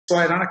So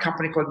I run a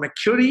company called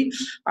Mercury.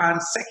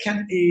 And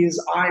second is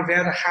I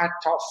wear a hat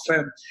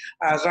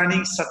of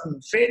running certain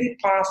very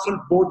powerful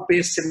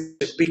board-based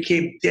systems,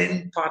 became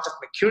then part of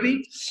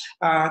Mercury.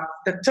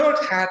 The third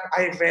hat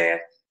I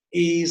wear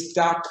is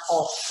that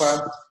of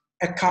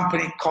a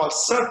company called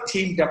Cert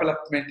Team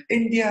Development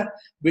India,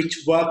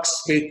 which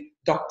works with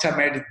Dr.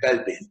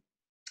 BELBIN.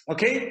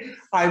 Okay,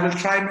 I will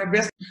try my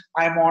best.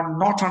 I'm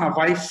not on a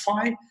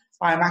Wi-Fi.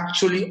 I'm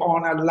actually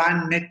on a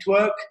LAN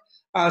network.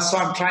 So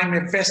I'm trying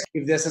my best.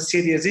 If there's a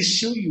serious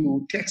issue,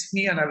 you text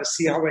me and I will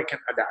see how I can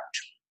adapt.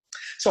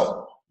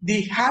 So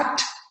the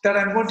hat that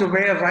I'm going to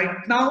wear right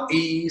now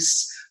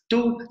is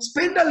to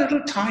spend a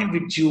little time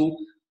with you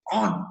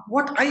on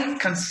what I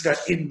consider,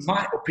 in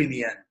my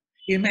opinion,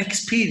 in my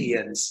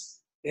experience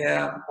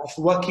of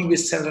working with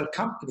several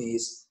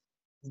companies,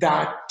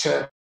 that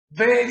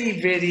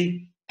very,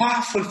 very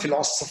powerful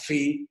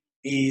philosophy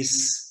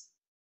is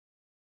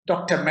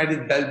Dr.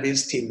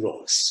 BELBIN's team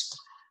roles.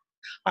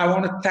 I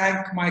want to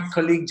thank my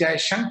colleague Jai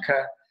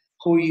Shankar,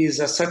 who is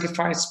a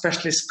certified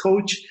specialist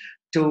coach,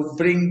 to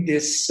bring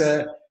this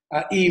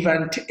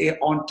event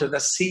onto the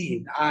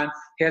scene and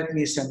help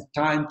me some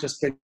time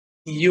to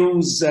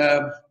use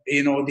the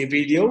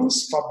videos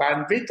for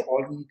bandwidth,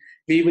 or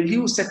we will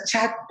use the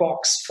chat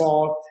box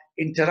for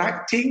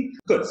interacting.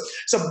 Good.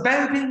 So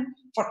BELBIN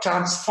for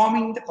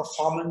transforming the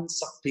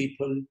performance of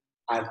people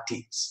and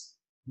teams.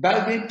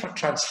 BELBIN for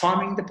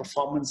transforming the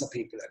performance of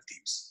people and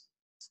teams.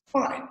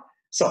 All right.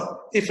 So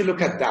if you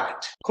look at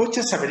that,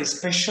 coaches are very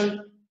special.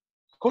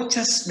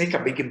 Coaches make a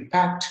big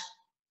impact.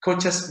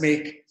 Coaches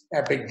make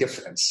a big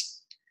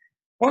difference.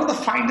 One of the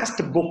finest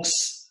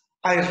books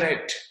I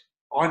read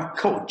on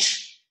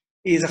coach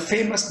is a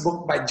famous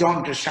book by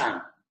John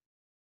Grisham.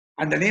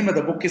 And the name of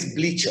the book is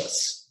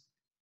Bleachers.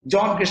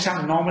 John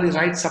Grisham normally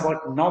writes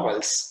about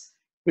novels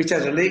which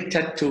are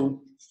related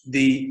to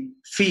the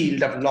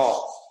field of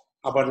law,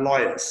 about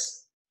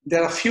lawyers.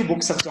 There are a few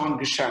books of John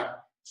Grisham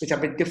which are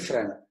a bit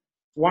different.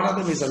 One of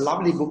them is a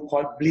lovely book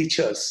called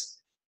Bleachers.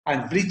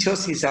 And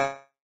Bleachers is an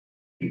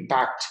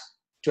impact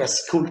to a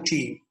school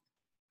team,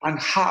 and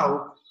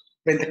how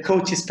when the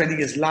coach is spending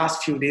his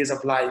last few days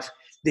of life,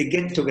 they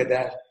get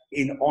together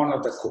in honor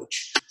of the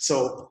coach.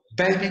 So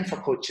BELBIN for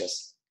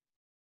coaches.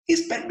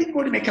 Is BELBIN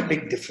going to make a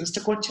big difference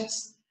to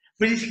coaches?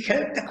 Will it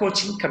help the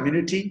coaching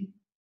community?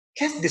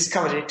 Let's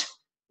discover it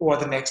over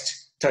the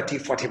next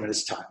 30-40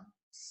 minutes time.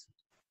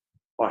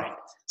 All right.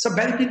 So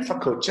BELBIN for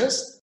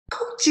coaches.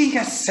 Coaching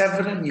has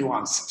several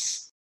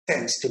nuances,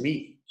 thanks to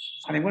me,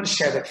 and I'm going to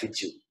share that with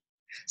you.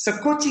 So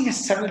coaching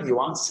has several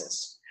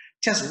nuances.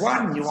 Just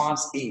one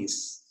nuance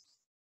is,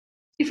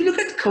 if you look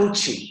at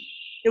coaching,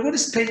 you're going to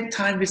spend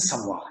time with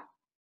someone.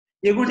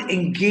 You're going to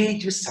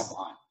engage with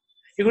someone.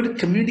 You're going to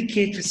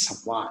communicate with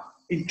someone,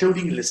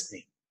 including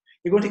listening.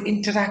 You're going to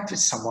interact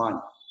with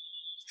someone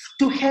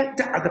to help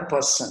the other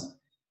person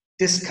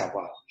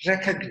discover,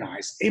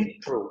 recognize,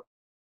 improve.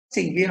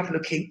 The way of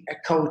looking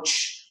at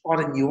coach, or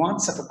a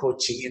nuance of a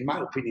coaching, in my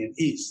opinion,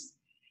 is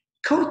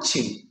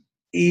coaching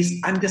is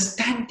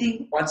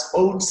understanding one's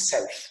own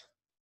self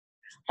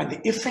and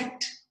the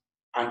effect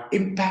and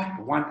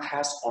impact one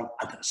has on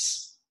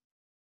others.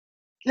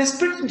 Let's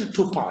put it into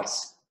two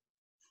parts.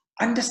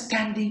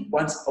 Understanding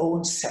one's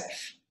own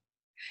self.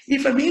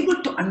 If I'm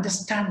able to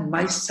understand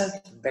myself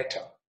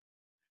better,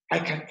 I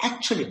can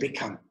actually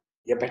become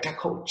a better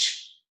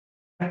coach.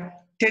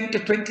 10 to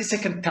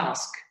 20-second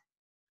task,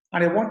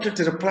 and I want you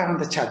to reply on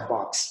the chat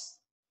box.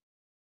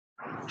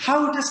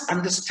 How does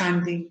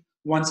understanding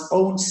one's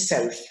own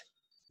self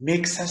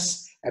makes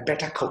us a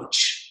better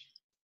coach?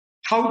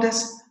 How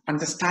does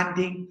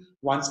understanding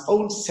one's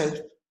own self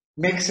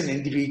makes an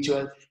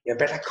individual a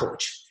better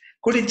coach?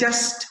 Could you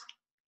just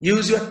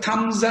use your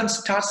thumbs and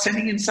start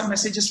sending in some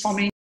messages for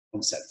me?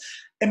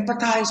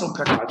 Empathize on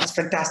Prakash. That's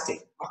fantastic.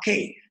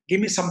 Okay, give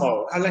me some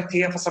more. I'd like to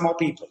hear for some more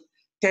people.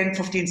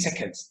 10-15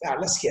 seconds. Yeah,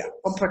 let's hear.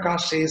 Om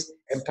Prakash says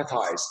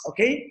empathize.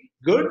 Okay,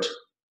 good.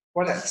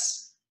 What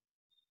else?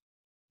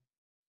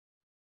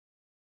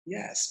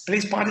 Yes,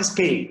 please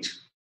participate.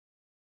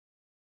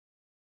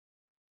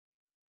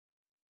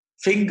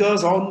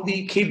 Fingers on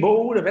the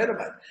keyboard,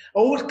 available.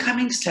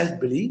 Overcoming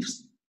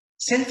self-beliefs.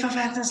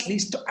 Self-awareness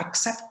leads to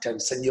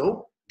acceptance. And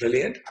you're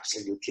brilliant,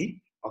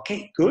 absolutely.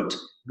 Okay, good,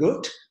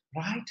 good,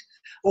 right.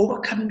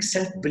 Overcoming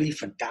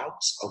self-belief and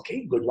doubts.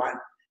 Okay, good one,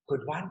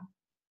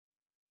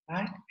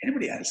 right.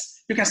 Anybody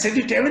else? You can send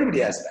it to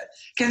everybody else.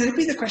 Can you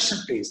repeat the question,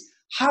 please?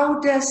 How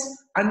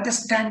does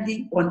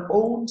understanding one's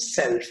own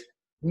self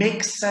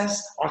makes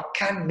us or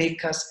can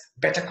make us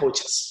better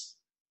coaches?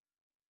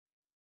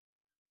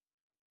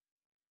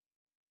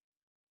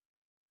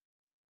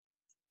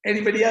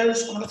 Anybody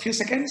else? Another few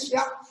seconds.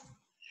 Yeah.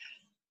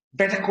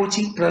 Better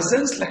coaching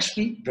presence,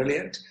 Lakshmi,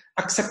 brilliant.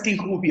 Accepting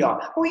who we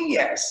are. Oh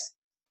yes.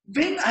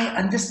 When I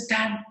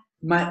understand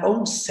my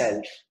own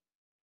self,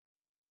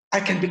 I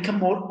can become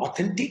more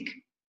authentic.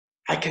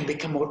 I can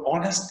become more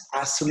honest,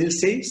 as Sunil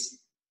says.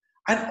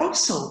 And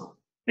also,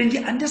 when we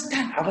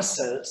understand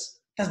ourselves,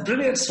 that's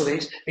brilliant,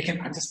 Suresh, we can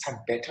understand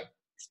better.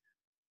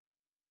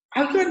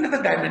 I'll go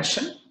another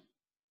dimension.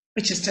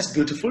 which is just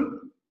beautiful.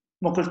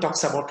 Mukul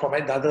talks about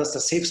providing others a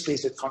safe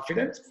space with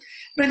confidence.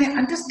 When I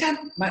understand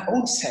my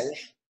own self,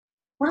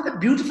 one of the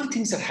beautiful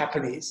things that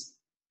happen is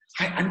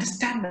I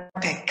understand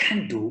what I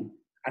can do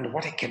and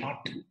what I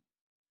cannot do.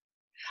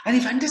 And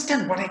if I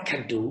understand what I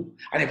can do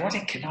and what I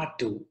cannot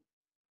do,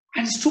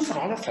 and it's true for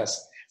all of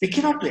us, we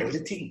cannot do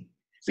everything.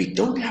 We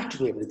don't have to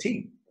do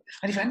everything.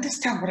 And if I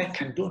understand what I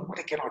can do and what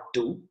I cannot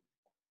do,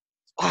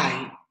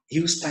 I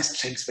use my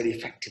strengths very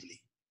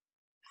effectively.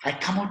 I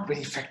come out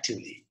very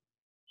effectively.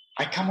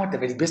 I come out the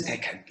very best I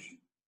can be.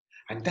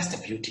 And that's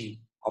the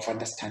beauty of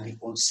understanding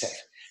own self.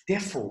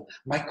 Therefore,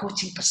 my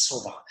coaching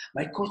persona,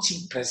 my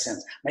coaching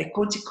presence, my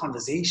coaching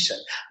conversation,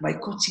 my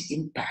coaching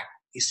impact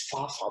is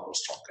far, far more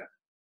stronger.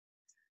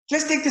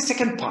 Let's take the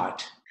second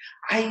part.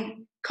 I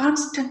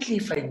constantly,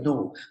 if I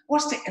know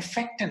what's the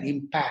effect and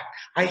impact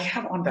I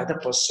have on the other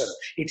person,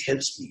 it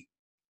helps me.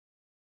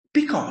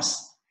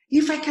 Because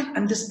if I can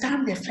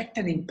understand the effect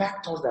and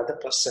impact of the other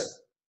person,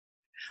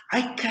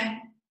 I can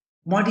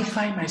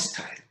modify my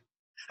style.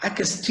 I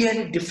can steer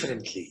it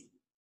differently.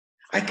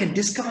 I can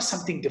discover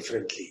something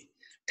differently.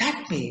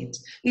 That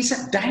means it's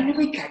a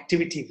dynamic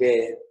activity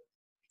where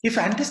if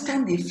I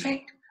understand the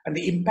effect and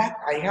the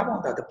impact I have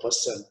on the other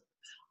person,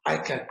 I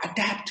can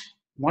adapt,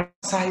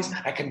 modify,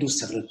 I can do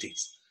several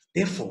things.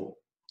 Therefore,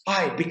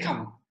 I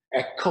become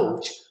a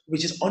coach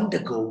which is on the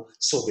go,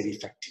 so very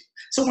effective.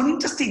 So one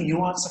interesting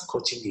nuance of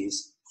coaching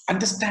is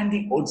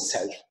understanding own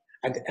self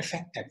and the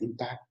effect and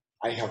impact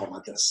I have on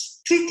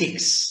others. Three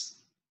things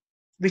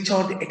which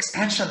are the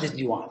expansion of this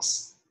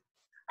nuance.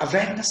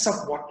 Awareness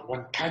of what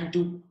one can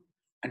do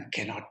and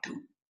cannot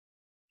do,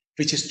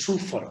 which is true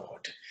for all.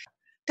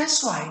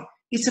 That's why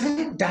it's a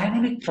very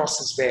dynamic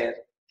process where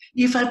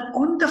if I'm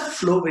on the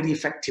flow very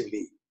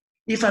effectively,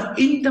 if I'm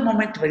in the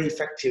moment very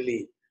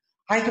effectively,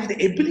 I have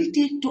the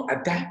ability to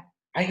adapt,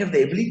 I have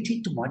the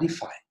ability to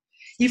modify.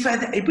 If I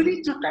have the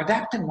ability to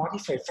adapt and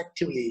modify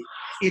effectively,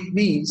 it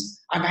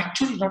means I'm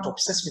actually not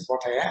obsessed with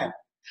what I am.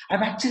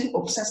 I'm actually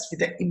obsessed with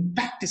the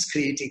impact it's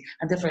creating,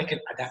 and therefore I can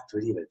adapt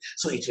very well.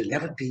 So it will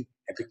never be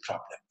a big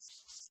problem.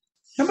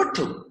 Number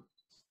two,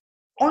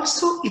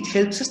 also it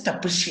helps us to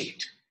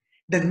appreciate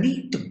the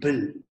need to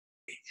build.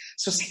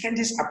 So second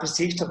is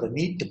appreciation of the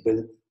need to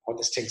build on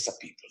the strengths of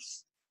people.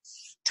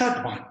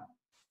 Third one,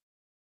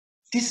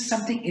 this is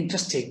something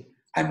interesting.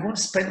 I'm going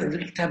to spend a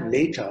little time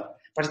later,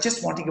 but I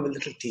just want to give a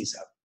little teaser.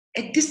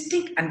 A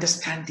distinct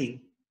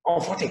understanding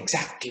of what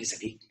exactly is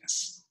a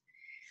weakness.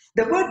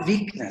 The word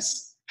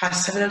weakness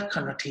has several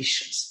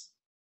connotations.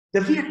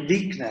 The word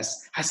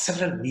weakness has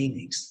several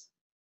meanings.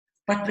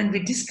 But when we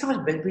discover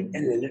BELBIN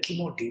in a little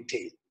more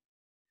detail,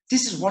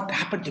 this is what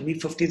happened to me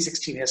 15,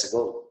 16 years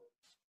ago.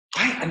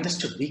 I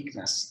understood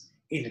weakness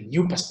in a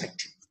new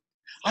perspective.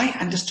 I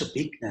understood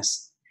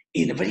weakness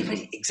in a very,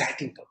 very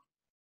exciting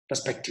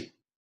perspective.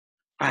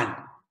 And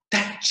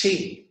that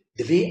changed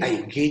the way I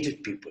engage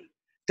with people.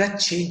 That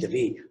changed the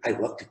way I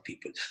work with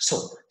people. So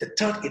the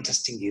third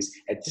interesting is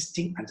a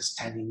distinct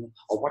understanding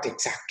of what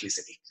exactly is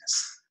a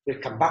weakness. We'll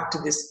come back to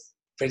this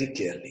very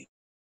clearly.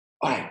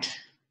 All right.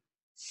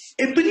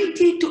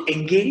 Ability to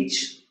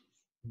engage,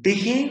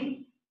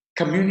 behave,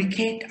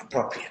 communicate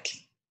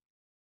appropriately.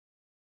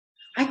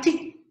 I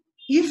think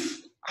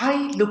if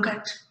I look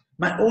at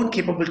my own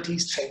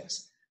capabilities,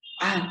 strengths,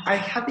 and I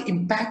have the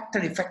impact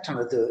and effect on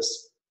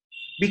others,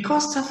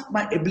 because of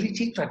my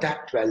ability to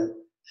adapt well,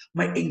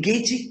 my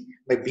engaging,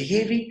 my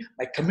behaving,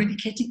 my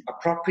communicating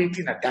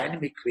appropriately in a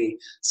dynamic way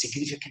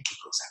significantly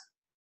goes up.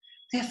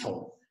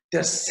 Therefore,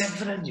 there are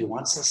several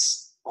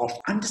nuances of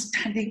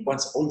understanding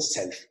one's own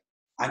self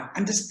and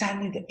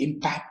understanding the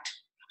impact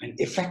and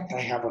effect I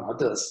have on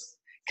others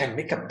can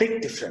make a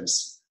big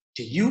difference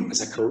to you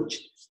as a coach,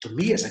 to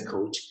me as a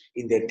coach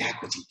in the entire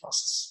coaching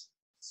process.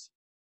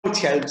 Coach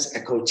helps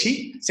a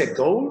coachee set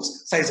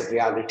goals, size of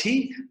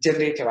reality,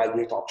 generate,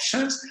 evaluate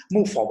options,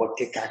 move forward,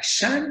 take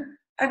action.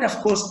 And of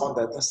course, on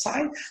the other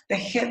side, the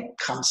help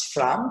comes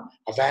from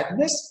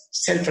awareness,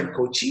 self and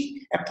coachee,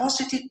 a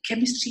positive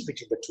chemistry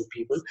between the two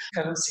people,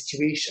 current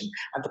situation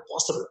and the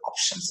possible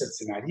options and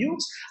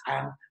scenarios,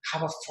 and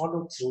have a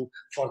follow through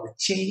for the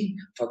change,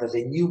 for the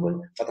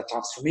renewal, for the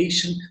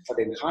transformation, for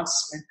the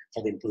enhancement,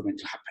 for the improvement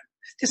to happen.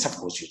 This, of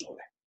course, you know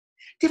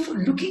that.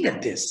 Therefore, looking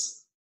at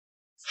this,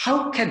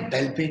 how can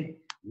BELBIN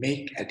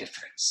make a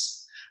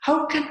difference?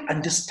 How can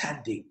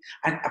understanding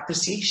and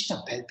appreciation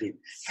of BELBIN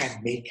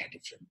can make a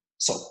difference?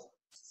 So,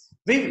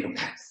 when we look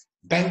at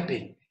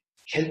BELBIN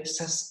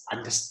helps us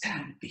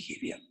understand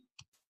behavior.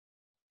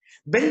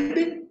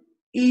 BELBIN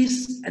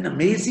is an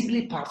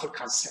amazingly powerful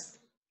concept,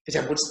 which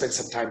I'm going to spend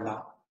some time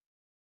now.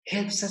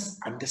 Helps us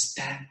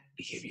understand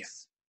behavior.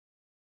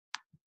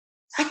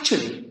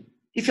 Actually,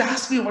 if you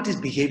ask me what is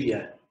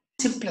behavior,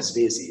 the simplest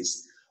ways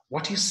is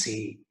what you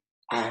say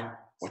and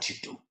what you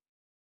do.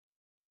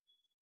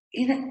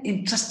 In an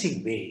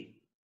interesting way,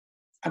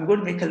 I'm going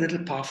to make a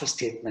little powerful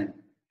statement.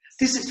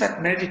 This is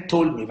what Meredith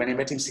told me when I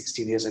met him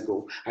 16 years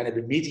ago, and I've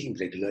been meeting him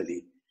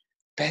regularly.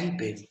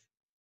 BELBIN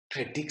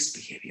predicts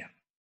behavior.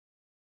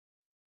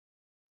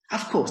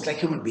 Of course, like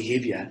human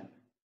behavior,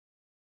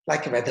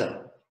 like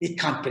weather, It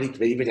can't predict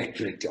very, very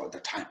accurately all the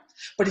time,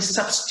 but it's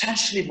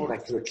substantially more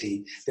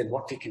accurately than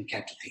what we can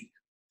care to think.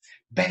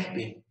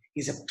 BELBIN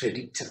is a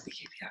predictor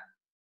behavior.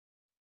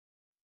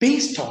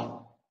 Based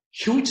on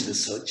huge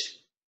research,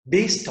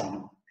 based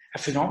on a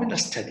phenomenal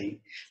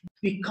study,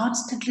 we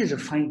constantly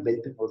refine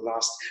BELBIN over the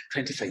last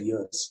 25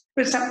 years.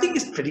 When something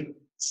is predicted,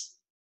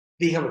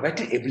 we have a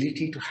better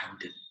ability to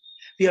handle.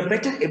 We have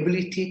better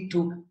ability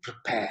to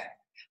prepare.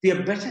 We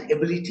have better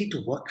ability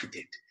to work with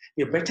it.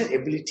 We have better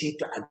ability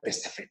to add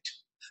best of it.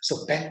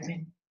 So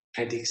BELBIN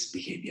predicts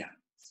behavior.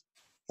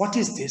 What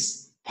is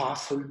this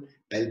powerful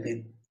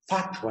BELBIN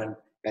Part 1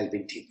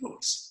 BELBIN team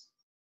rules?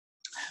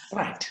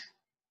 Right.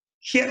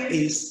 Here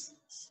is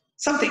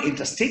something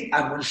interesting.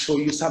 I'm going to show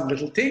you some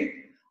little thing.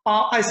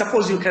 I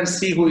suppose you can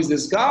see who is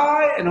this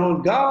guy, an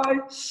old guy.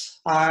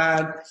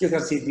 And you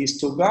can see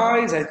these two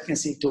guys. I can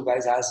see two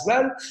guys as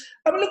well.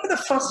 I mean, look at the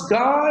first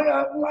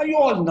guy. You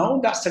all know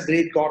that's the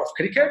great god of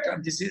cricket.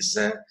 And this is,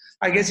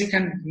 I guess you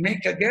can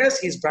make a guess,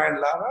 he's Brian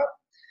Lara.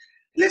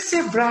 Let's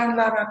say Brian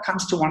Lara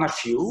comes to one of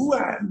you,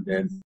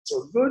 and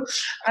so good.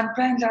 And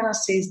Brian Lara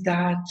says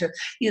that,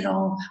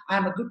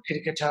 I'm a good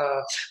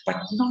cricketer, but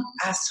not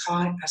as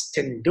high as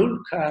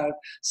Tendulkar,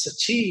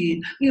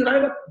 Sachin. You're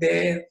right up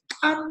there.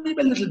 I'm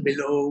maybe a little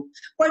below.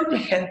 Why don't you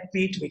help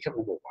me to become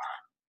number one?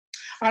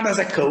 And as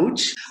a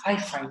coach, I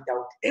find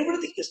out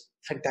everything is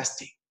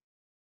fantastic.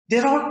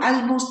 They're all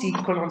almost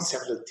equal on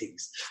several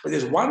things. But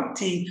there's one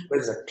thing where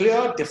there's a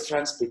clear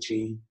difference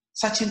between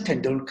Sachin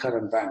Tendulkar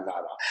and Brian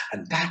Lara,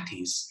 and that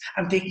is,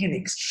 I'm taking an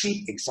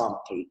extreme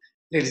example,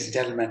 ladies and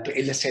gentlemen, to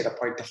illustrate a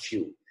point of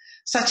view.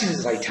 Sachin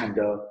is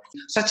right-hander,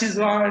 Sachin is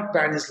right,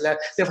 Brian is left.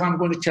 Therefore, I'm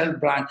going to tell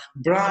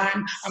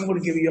Brian, I'm going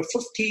to give you a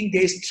 15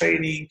 days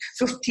training,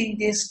 15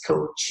 days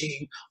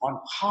coaching on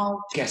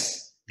how.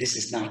 Yes, this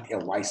is not a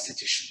wise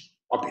suggestion,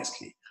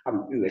 obviously. I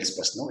mean, you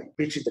express know it.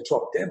 Between the two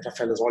of them,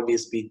 Rafael has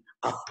always been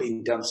up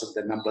in terms of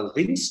the number of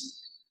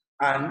wins.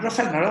 And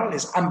Rafael Nadal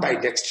is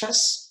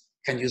ambidextrous,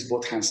 can use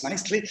both hands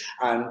nicely,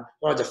 and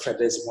Roger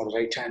Federer is more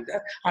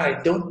right-hander. And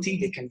I don't think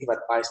they can give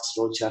advice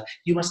to Roger.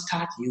 You must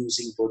start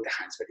using both the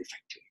hands very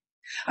effectively.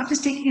 I'm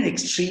just taking an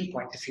extreme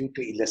point of view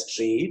to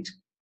illustrate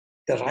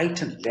the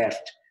right and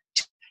left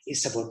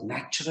is about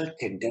natural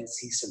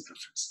tendencies and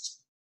preferences.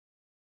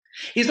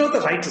 It's not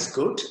the right is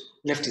good,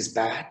 left is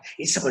bad.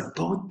 It's about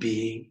both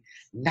being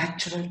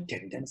natural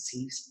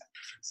tendencies and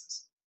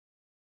preferences.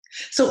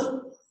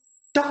 So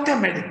Dr.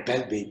 Meredith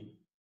BELBIN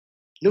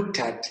looked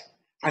at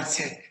and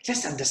said,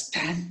 let's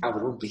understand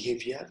our own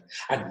behavior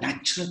and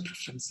natural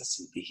preferences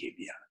in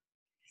behavior.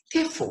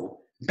 Therefore,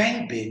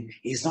 BELBIN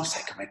is not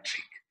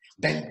psychometric.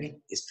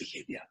 BELBIN is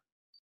behavior.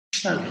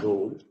 Functional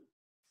role,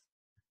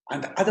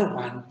 and the other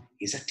one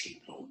is a team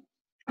role.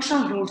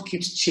 Functional role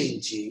keeps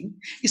changing,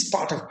 is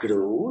part of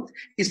growth,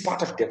 is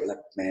part of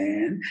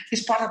development,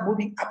 is part of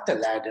moving up the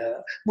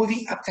ladder,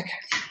 moving up the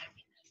career.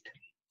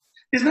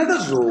 There's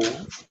another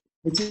role,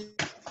 which is,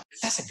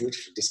 that's a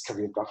beautiful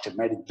discovery of Dr.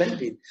 Meredith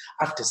BELBIN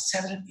after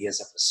several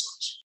years of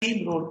research.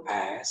 Team role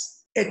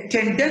as a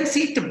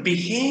tendency to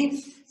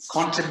behave,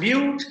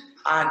 contribute,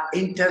 and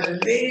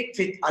interrelate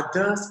with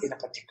others in a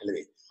particular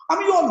way. I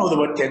mean, you all know the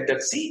word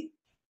tendency.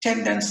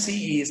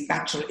 Tendency is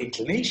natural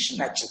inclination,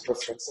 natural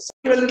preferences.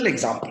 I'll give a little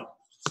example.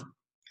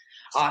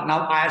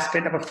 Now, I have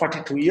spent about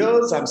 42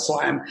 years, and so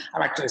I'm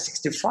actually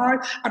 65.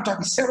 I'm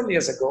talking several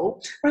years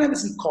ago when I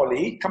was in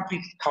college,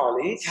 completed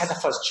college, had a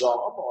first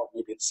job, or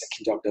maybe the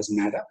second job, doesn't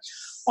matter.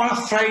 On a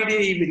Friday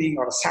evening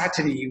or a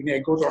Saturday evening, I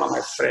go to one of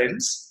my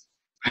friends.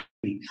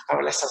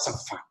 Let's have some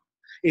fun.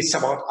 It's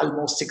about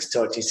almost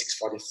 6:30,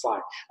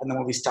 6:45, and the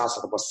movie starts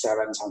at about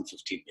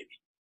 7:15 maybe.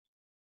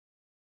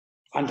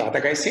 And the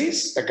other guy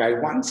says, the guy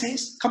one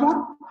says, come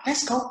on,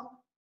 let's go.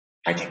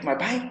 I take my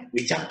bike,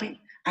 we jump in,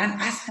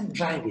 and as I'm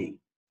driving,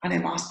 and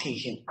I'm asking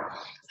him,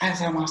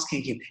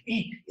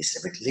 hey, is it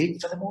a bit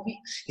late for the movie?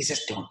 He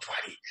says, don't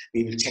worry,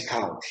 we will check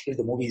out. If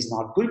the movie is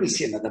not good, we'll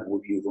see another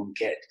movie you don't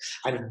get.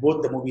 And if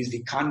both the movies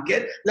we can't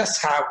get,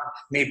 let's have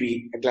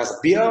maybe a glass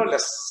of beer,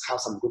 let's have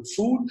some good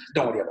food,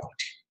 don't worry about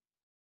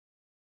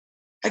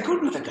it. I go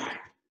to another guy,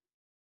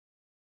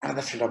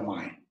 another friend of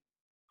mine,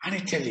 and I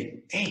tell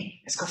him, hey,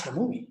 let's go for a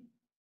movie.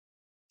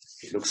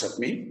 He looks at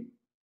me,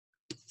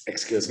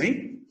 excuse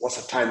me, what's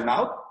the time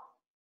now?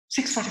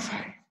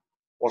 6:45.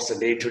 What's the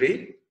day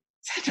today?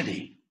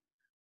 Saturday.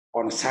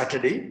 On a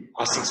Saturday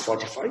at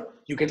 6:45,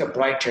 you get a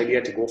bright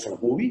idea to go for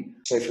a movie.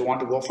 So if you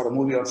want to go for a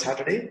movie on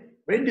Saturday,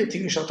 when do you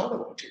think you should thought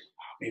about it?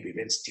 Maybe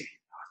Wednesday,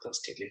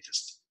 Thursday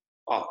latest.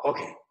 Oh,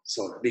 okay,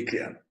 so be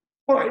clear.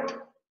 All right.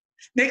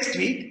 Next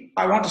week,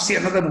 I want to see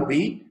another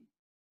movie.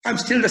 I'm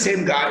still the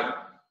same guy.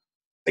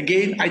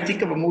 Again, I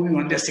think of a movie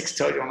Monday at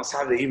 6:30 on a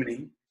Saturday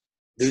evening.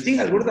 Do you think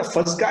I'll go to the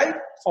first guy,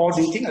 or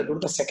do you think I'll go to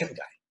the second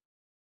guy?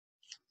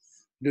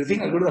 Do you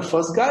think I'll go to the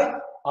first guy,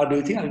 or do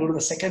you think I'll go to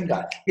the second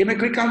guy? Give me a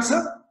quick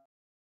answer.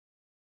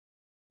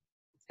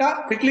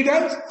 Yeah, quickly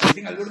guys. Do you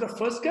think I'll go to the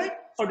first guy,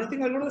 or do you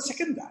think I'll go to the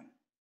second guy?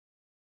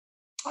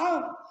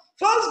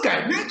 First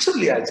guy,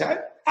 naturally,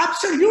 Ajay.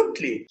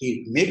 Absolutely.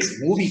 It makes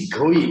movie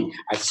going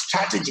a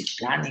strategic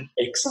planning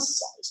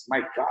exercise.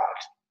 My God.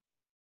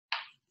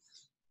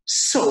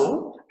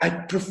 So I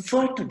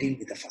prefer to deal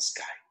with the first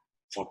guy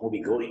for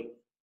movie going.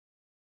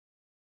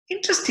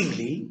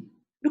 Interestingly,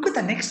 look at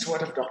the next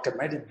word of Dr.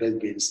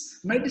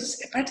 BELBIN's.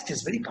 Meredith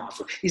is very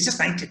powerful. He's just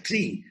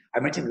 93. I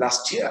met him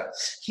last year.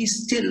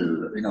 He's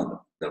still,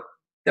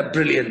 the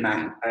brilliant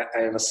man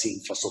I ever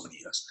seen for so many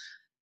years.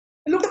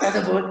 And look at the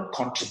other word,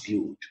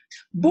 contribute.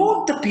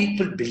 Both the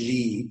people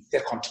believe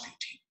they're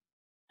contributing.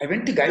 I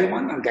went to guy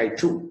 1 and guy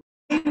 2.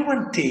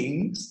 Everyone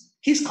thinks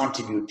he's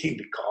contributing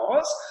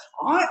because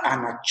I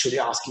am actually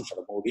asking for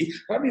the movie.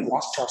 Ravi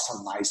wants to have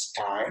some nice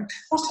time,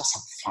 wants to have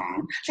some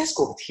fun. Let's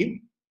go with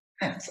him.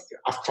 And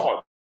after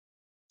all,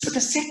 so the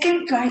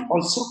second guy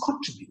also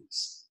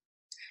contributes.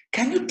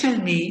 Can you tell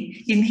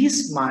me, in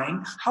his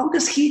mind, how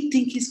does he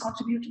think he's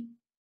contributing?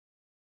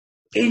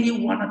 Any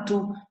 1 or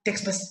 2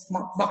 text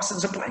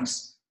boxes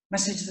replies,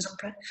 messages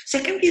reply.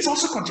 Second, he is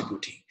also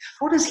contributing.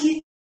 How does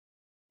he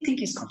think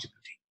he's contributing?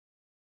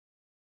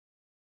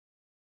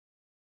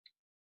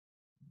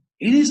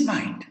 In his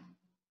mind.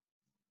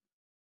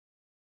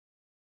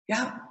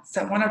 Yeah,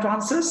 so 1 or 2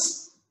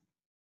 answers?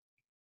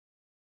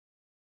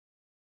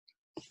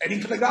 Heading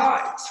for the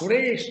guy,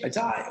 Suresh,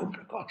 Ajay, oh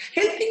my God.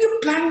 Helping you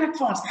plan in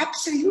advance,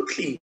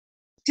 absolutely.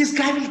 This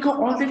guy will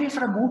go all the way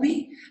for a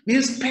movie.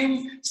 We'll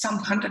spend some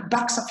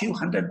 $100, a few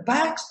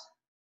 $100,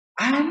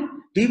 and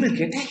we will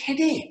get a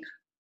headache.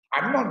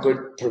 I'm not going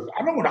to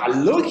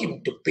allow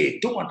him to pay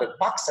 $200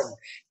 and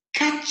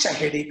catch a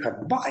headache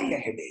or buy a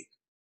headache.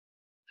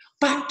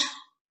 But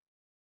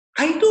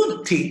I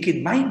don't think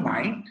in my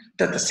mind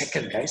that the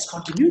second guy is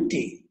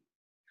contributing.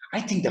 I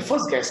think the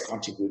first guy is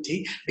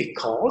contributing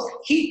because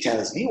he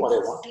tells me what I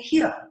want to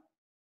hear.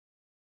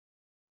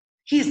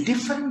 He is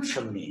different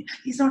from me.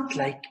 He's not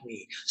like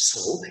me.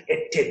 So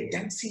a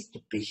tendency to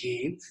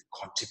behave,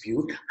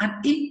 contribute,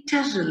 and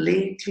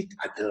interrelate with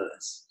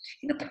others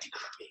in a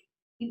particular way.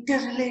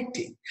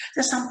 Interrelating.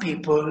 There's some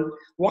people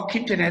walk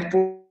into an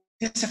airport,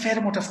 there's a fair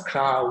amount of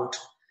crowd,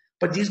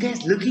 but this guy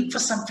is looking for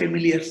some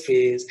familiar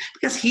face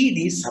because he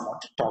needs someone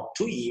to talk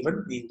to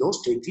even in those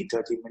 20,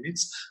 30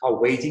 minutes of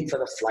waiting for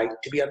the flight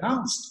to be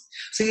announced.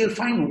 So you'll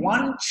find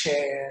one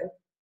chair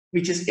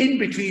which is in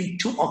between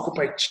 2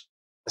 occupied chairs,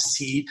 a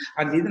seat,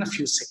 and within a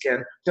few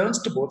seconds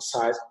turns to both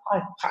sides,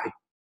 hi,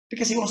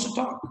 because he wants to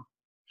talk.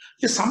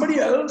 There's somebody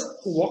else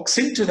who walks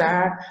into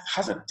that,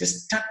 has a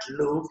distant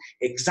look,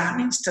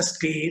 examines the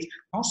space,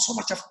 not so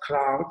much of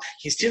crowd.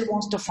 He still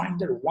wants to find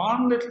that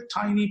one little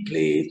tiny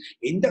place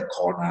in the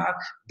corner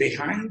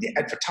behind the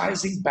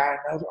advertising banner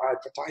or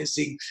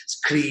advertising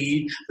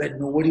screen where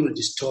nobody will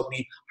disturb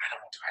me.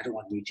 I don't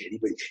want to meet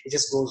anybody. He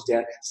just goes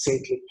there,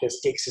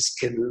 takes his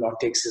Kindle or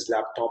takes his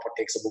laptop or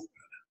takes a book.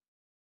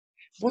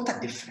 Both are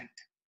different.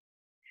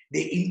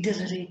 They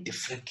interrelate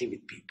differently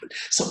with people.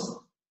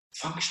 So,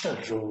 functional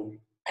role,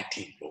 a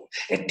team role.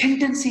 A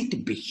tendency to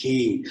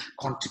behave,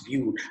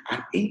 contribute,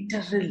 and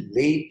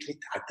interrelate with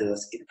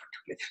others in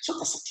particular. So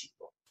that's a team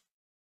role.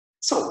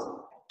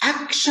 So,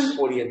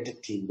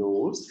 action-oriented team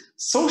roles,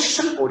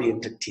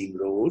 social-oriented team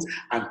roles,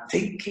 and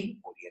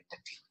thinking-oriented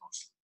team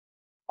roles.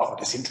 Oh,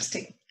 that's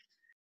interesting.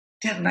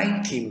 There are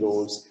 9 team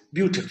roles,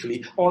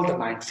 beautifully, all the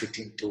 9 fit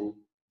into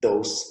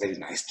those very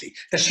nicely.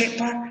 The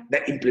shaper, the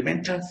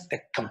implementer, the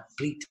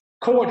complete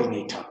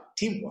coordinator,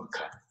 team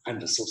worker, and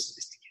resource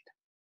investigator.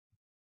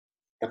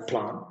 The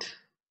plant,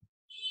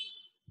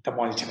 the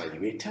monitor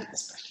evaluator, the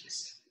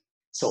specialist.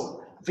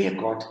 So we have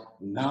got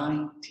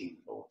 9 team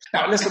roles.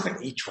 Now let's look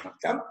at each one of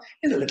them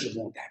in a little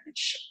more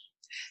dimension.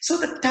 So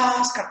the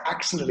task and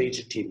action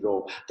related team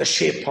role, the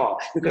shaper,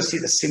 you can see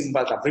the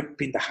symbol, the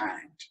whip in the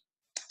hand.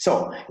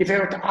 So if I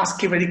were to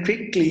ask you very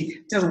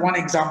quickly, just one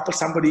example,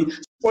 somebody,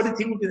 what do you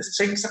think would be the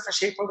strengths of a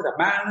shaper with a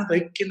man and the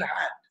whip in the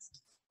hand?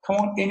 Come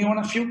on, any one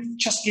of you,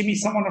 just give me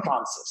some one of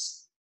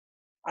answers.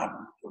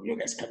 You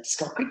guys can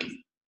discover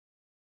quickly.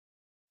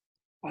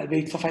 I'll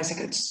wait for 5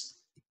 seconds,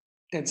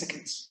 10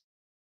 seconds.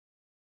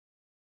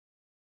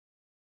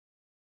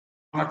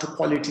 1 or 2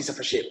 qualities of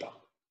a shaper.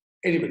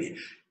 Anybody?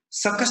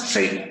 Circus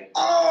trainer.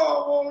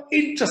 Oh,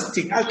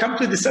 interesting. I'll come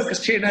to the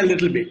circus trainer a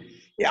little bit.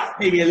 Yeah,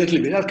 maybe a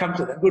little bit. I'll come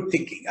to that. Good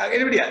thinking.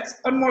 Anybody else?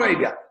 One more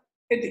idea.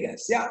 Anything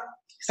else? Yeah.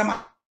 Someone.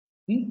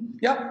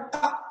 Yeah.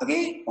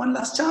 Okay. One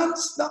last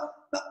chance.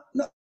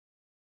 No.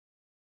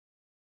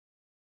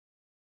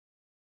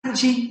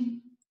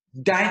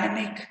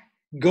 Dynamic,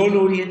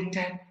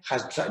 goal-oriented,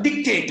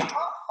 dictator.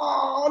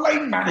 Oh,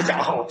 line manager.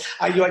 Oh,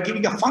 you are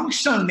giving a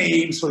functional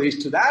name,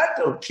 Suresh, to that.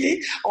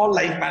 Okay. All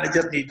line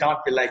managers need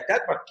not be like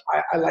that, but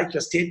I like your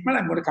statement.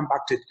 I'm going to come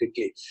back to it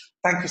quickly.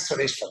 Thank you,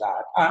 Suresh, for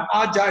that.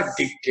 Agile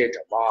dictator.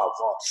 Wow.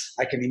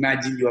 I can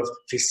imagine you are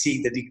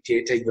seeing the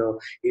dictator in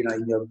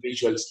your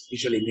visual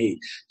image.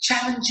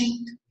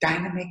 Challenging,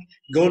 dynamic,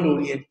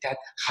 goal-oriented,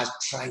 has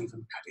drive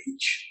and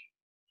courage.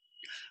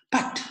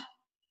 But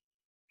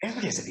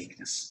everybody has a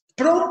weakness.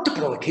 Prone to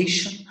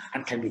provocation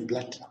and can be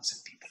blunt on some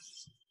people.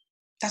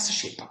 That's a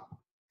shaper.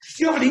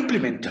 You have an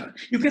implementer.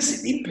 You can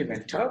see the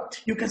implementer.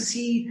 You can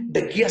see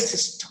the gear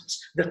systems,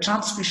 the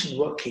transmission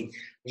working,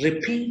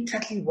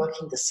 repeatedly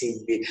working the same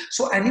way.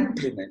 So an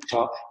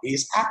implementer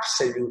is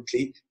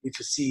absolutely, if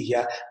you see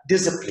here,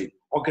 discipline,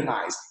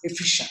 organized,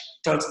 efficient,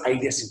 turns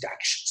ideas into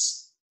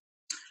actions.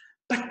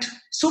 But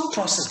so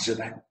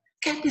process-driven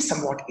can be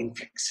somewhat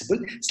inflexible,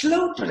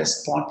 slow to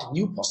respond to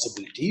new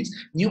possibilities,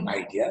 new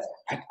ideas,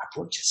 and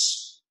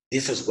approaches.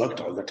 This has worked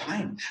all the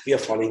time. We are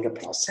following a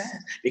process.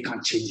 We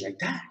can't change like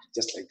that,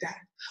 just like that.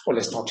 Or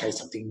let's not try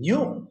something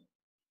new.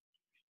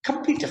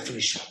 Complete a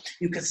finisher.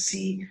 You can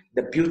see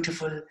the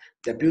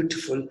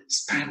beautiful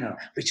spanner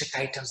which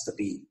tightens the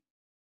wheel.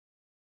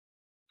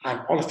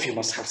 And all of you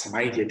must have some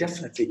idea.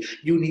 Definitely,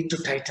 you need to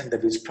tighten the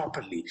wheels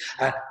properly.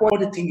 What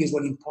do you think is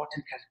one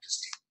important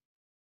characteristic?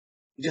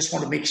 You just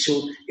want to make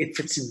sure it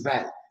fits in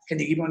well. Can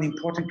you give me an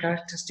important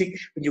characteristic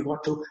when you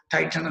want to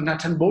tighten a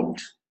nut and bolt?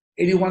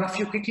 Any one of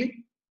you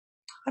quickly?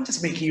 I'm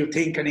just making you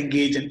think and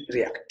engage and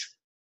react.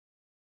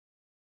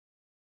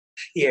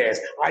 Yes,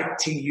 I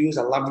think you use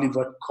a lovely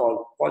word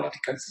called quality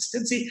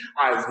consistency.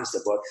 I use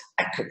the word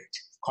accurate,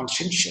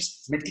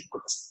 conscientious,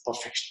 meticulous,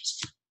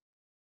 perfectionist.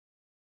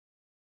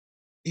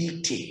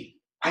 Detail,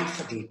 eye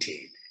for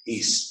detail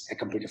is a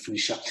complete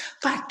finisher.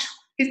 But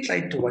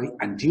inclined to worry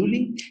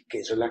unduly,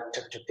 is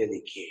reluctant to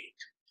delegate.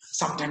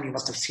 Sometimes you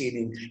must have seen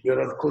in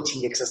your own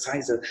coaching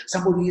exercises,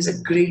 somebody who is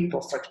a great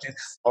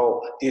perfectionist.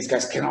 Oh, these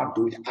guys cannot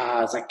do it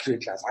as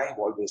accurately as I have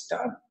always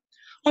done.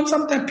 And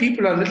sometimes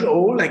people are a little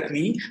old like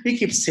me. We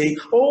keep saying,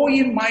 oh,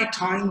 in my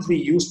times we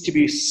used to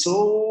be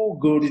so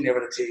good in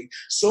everything,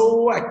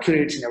 so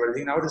accurate in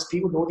everything. Nowadays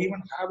people don't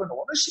even have an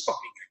ownership of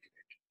being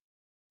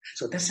accurate.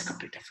 So that's a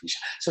complete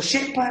definition. So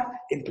shaper,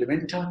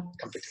 implementer,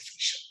 complete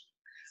definition.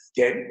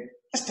 Then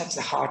let's touch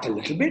the heart a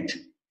little bit.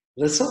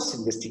 Resource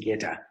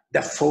investigator,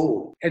 the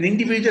phone. An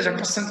individual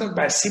represented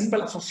by a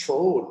symbol of a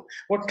phone.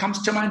 What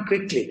comes to mind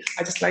quickly?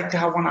 I just like to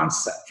have one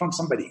answer from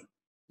somebody.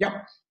 Yep.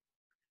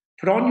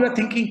 Put on your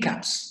thinking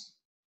caps.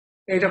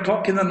 8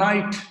 o'clock in the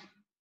night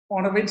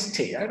on a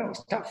Wednesday. I know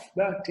it's tough,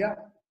 but yeah.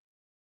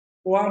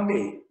 One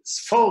day,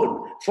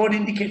 phone. Phone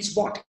indicates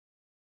what?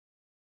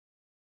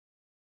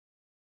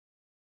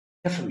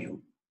 From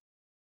you.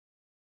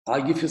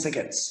 I'll give you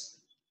seconds.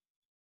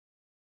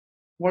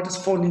 What does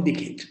phone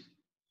indicate?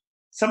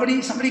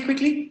 Somebody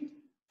quickly?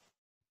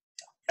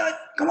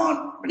 Come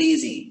on, but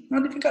easy,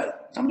 not difficult.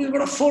 Somebody's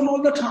got a phone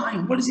all the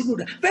time. What is he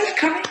good at? Well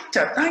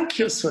connected. Thank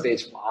you,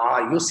 Suresh.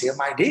 You save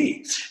my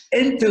day.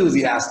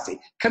 Enthusiastic,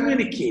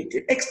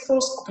 communicative,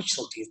 explores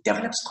opportunities,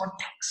 develops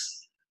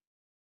contacts.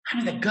 I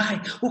mean, the guy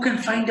who can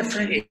find a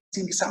friend,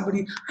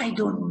 somebody, I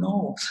don't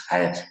know.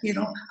 I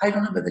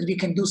don't know whether we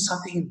can do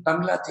something in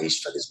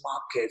Bangladesh for this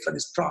market, for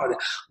this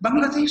product.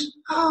 Bangladesh?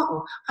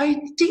 Oh, I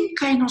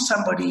think I know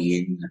somebody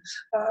in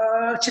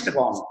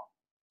Chittagong.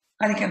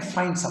 And you can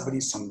find somebody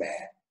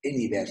somewhere,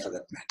 anywhere for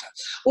that matter.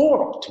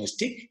 Or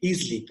optimistic,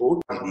 easily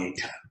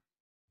coordinator.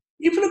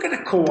 If you look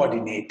at a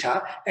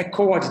coordinator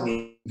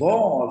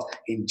involved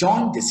in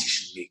joint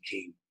decision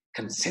making,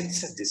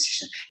 consensus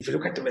decision. If you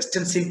look at the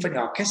Western Symphony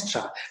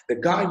Orchestra, the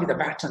guy with the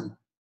baton,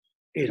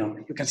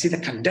 you can see the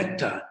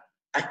conductor.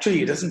 Actually,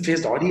 he doesn't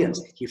face the audience.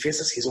 He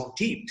faces his own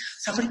team.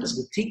 Somebody must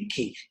be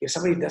thinking. If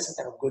somebody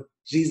doesn't have a good,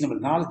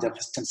 reasonable knowledge of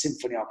Western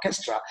Symphony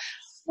Orchestra,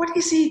 what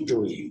is he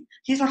doing?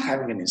 He's not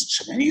having an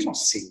instrument. He's not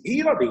singing.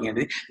 He's not doing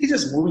anything. He's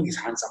just moving his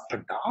hands up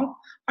and down.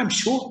 I'm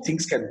sure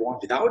things can go on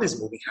without his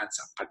moving hands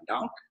up and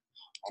down.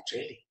 Not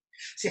really.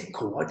 See, a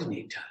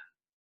coordinator.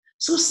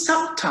 So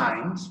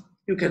sometimes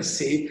you can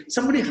say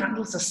somebody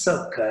handles a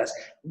circus.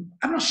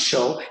 I'm not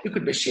sure. You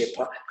could be a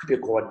shaper, could be a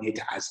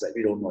coordinator as well.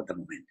 We don't know at the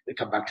moment. We'll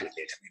come back to it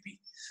later, maybe.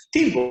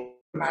 Teamwork,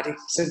 dramatic,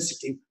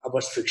 sensitive,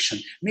 avoid friction,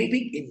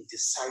 maybe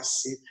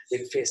indecisive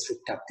when faced with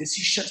tough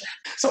decisions.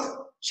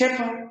 So,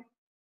 shaper,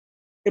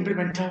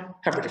 implementer,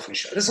 computer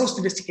finisher, resource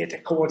investigator,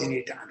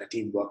 coordinator, and a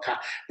team worker.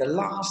 The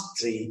last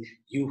three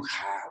you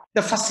have.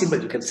 The first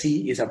symbol you can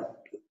see is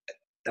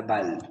the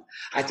bulb.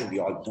 I think we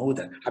all know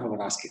that. I'm going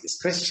to ask you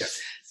this question.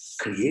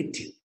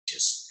 Creative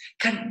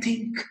can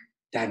think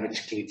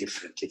diametrically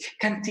differently,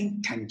 can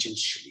think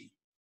tangentially.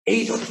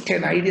 8 out of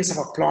 10 ideas of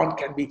a plant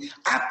can be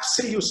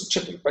absolute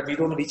stupid, but we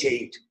don't know which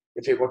 8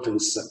 if we want to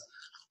listen.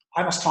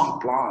 I'm a strong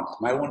plant.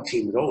 My own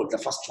team role, the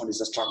first one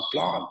is a strong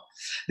plant.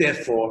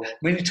 Therefore,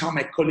 many times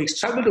my colleagues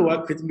struggle to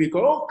work with me,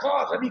 go, oh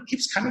God, Ravi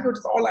keeps coming out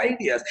with all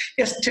ideas.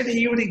 Yesterday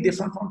evening,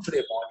 different from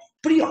today morning.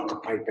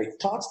 Preoccupied by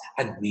thoughts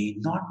and may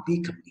not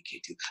be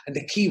communicative. And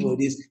the key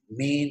word is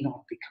may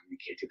not be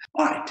communicative.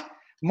 All right.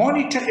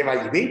 Monitor,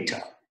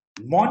 evaluator.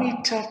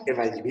 Monitor,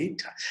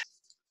 evaluator.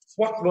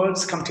 What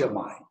words come to your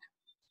mind?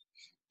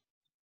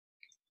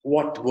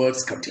 What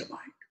words come to your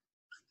mind?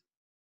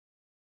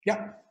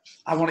 Yeah,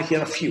 I want to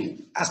hear a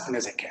few as soon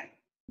as I can.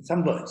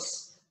 Some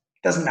words.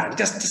 Doesn't matter.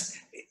 Just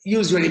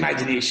use your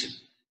imagination.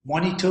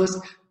 Monitors,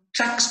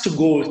 tracks to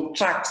goal.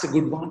 Tracks a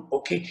good one.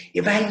 Okay.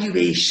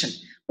 Evaluation.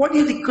 What do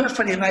you require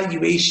for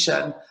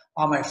evaluation,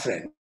 my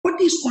friend? What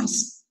is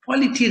one's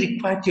quality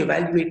required to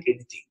evaluate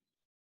anything?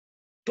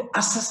 To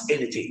assess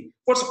anything.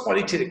 What's the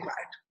quality required?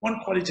 One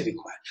quality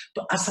required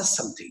to assess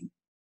something.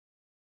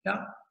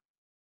 Yeah.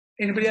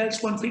 Anybody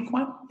else want to pick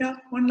one? Yeah.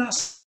 One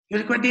last. You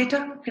require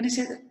data? Can I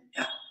say that?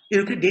 Yeah. You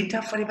require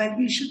data for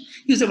evaluation.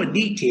 Use the word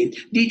detail.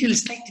 Detail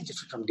is slightly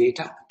different from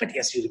data, but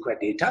yes, you require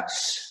data.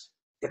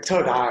 The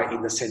third I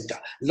in the center,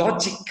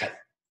 logical.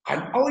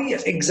 And oh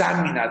yes,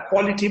 examiner,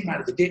 quality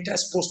manager, data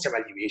is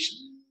post-evaluation.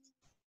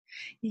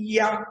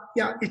 Yeah,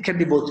 it can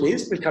be both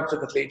ways. We'll come to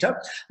that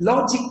later.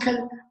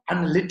 Logical,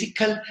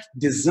 analytical,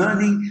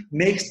 discerning,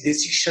 makes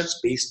decisions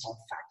based on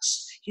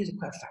facts. He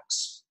requires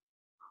facts.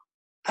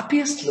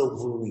 Appears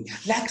slow-moving,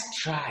 lacks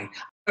try.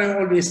 I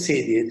always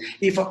say this,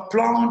 if a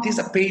plant is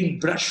a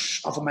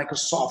paintbrush of a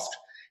Microsoft,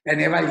 an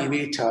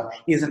evaluator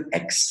is an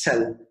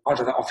Excel out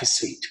of the office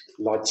suite.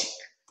 Logic,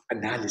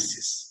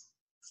 analysis,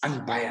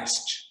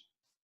 unbiased.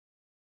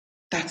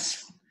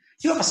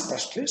 You have a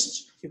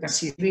specialist, you can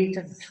see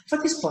later. For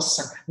this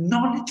person,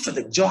 knowledge, for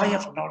the joy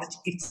of knowledge,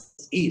 it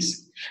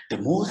is. The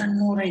more and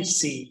more I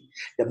see,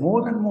 the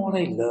more and more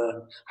I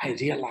learn, I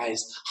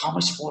realize how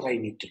much more I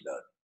need to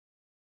learn.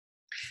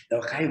 The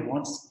guy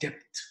wants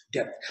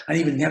depth, and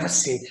he will never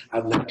say,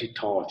 I've learned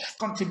it all.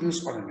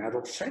 Contributes on a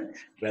narrow front,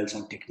 dwells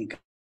on technical.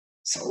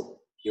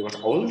 So, you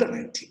got all the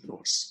 19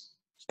 roles.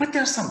 But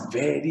there are some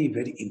very,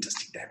 very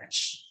interesting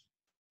dimensions.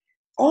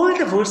 All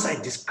the words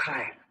I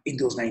described in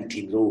those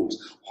 19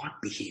 roles are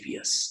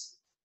behaviors.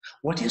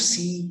 What you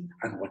see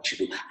and what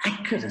you do.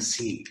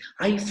 Accuracy,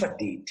 eye for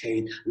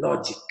detail,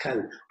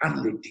 logical,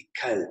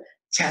 analytical,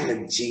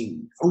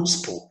 challenging,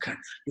 outspoken.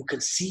 You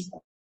can see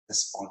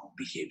this on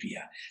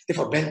behavior.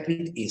 Therefore,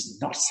 BELBIN is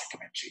not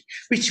psychometry,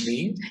 which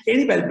means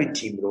any BELBIN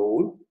team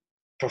role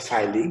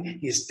profiling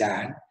is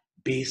done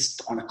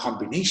based on a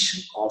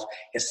combination of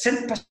a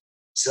set of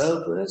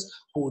observers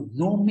who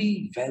know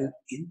me well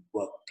in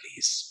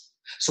workplace.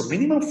 So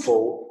minimum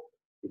 4,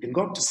 you can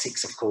go up to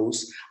 6 of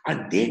course,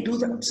 and they do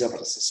the observer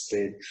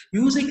assessment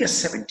using a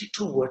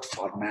 72-word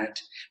format,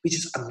 which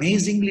is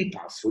amazingly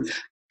powerful.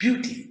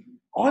 Beauty,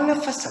 all of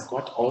us have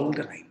got all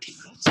the 19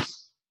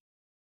 roles.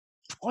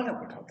 All have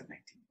got all the 19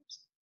 roles.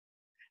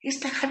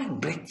 It's like having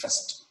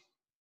breakfast.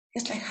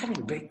 It's like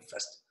having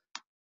breakfast.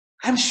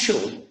 I'm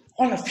sure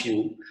all of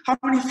you, how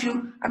many of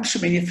you, I'm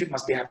sure many of you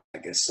must be having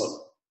like this.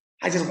 So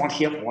I just want to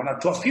hear 1 or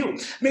 2 of you.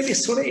 Maybe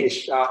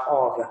Suresh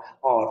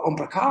or Om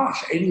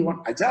Prakash,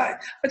 anyone, Ajay.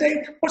 But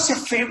what's your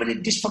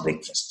favorite dish for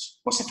breakfast?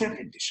 What's your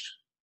favorite dish?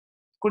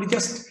 Could you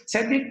just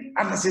send it?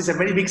 Unless it's a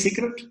very big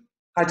secret.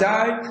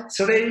 Ajay,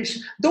 Suresh,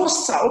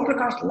 dosa. Om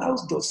Prakash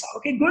loves dosa.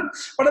 Okay, good.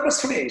 What about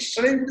Suresh?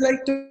 Suresh would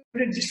like to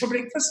eat dish for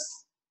breakfast?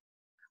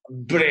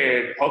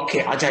 Bread.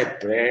 Okay, Ajay,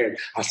 bread.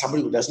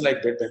 Somebody who doesn't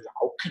like bread,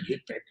 how can you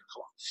eat bread?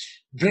 Come on.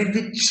 Bread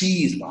with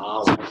cheese.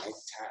 Wow, I like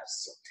that.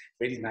 So,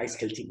 very nice,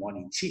 healthy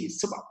morning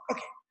cheese. Super.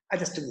 Okay, I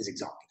just took this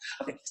example.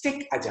 Okay,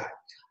 take Ajay.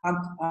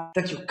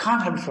 That you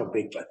can't have it for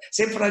breakfast.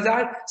 Same for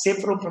Ajay, same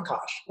for Om Prakash.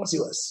 What's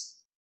yours?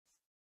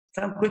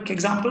 Some quick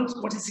examples.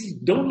 What is he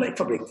don't like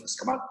for breakfast?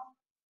 Come on.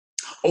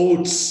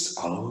 Oats.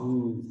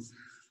 Oh,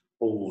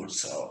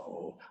 oats.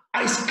 Oh.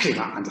 Ice cream,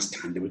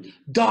 understandable.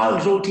 Dal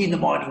roti in the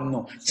morning,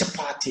 no.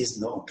 Chapatis,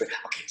 no. Okay,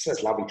 so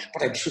that's lovely.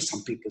 But I'm sure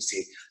some people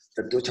say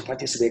that those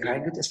chapatis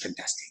is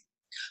fantastic.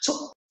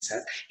 So,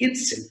 in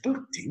simple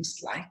things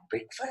like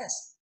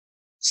breakfast.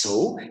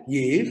 So,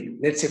 if,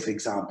 let's say for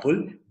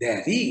example,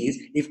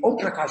 if Om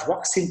Prakash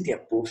walks into a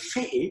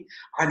buffet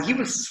and he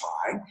will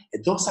find a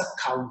dosa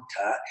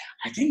counter,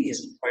 I think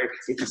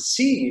you can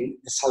see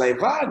the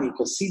saliva and you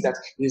can see that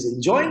he is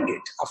enjoying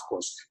it. Of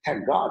course,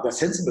 thank God, the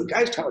sensible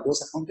guys have a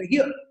dosa counter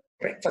here.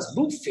 Breakfast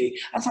buffet,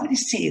 and somebody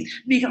says,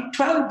 we have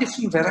 12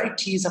 different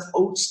varieties of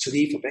oats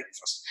today for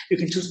breakfast. You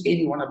can choose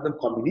any one of them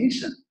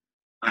combination.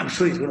 I'm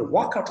sure he's going to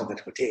walk out of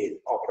that hotel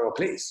or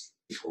place.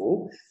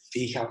 So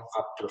we have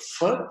our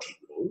preferred team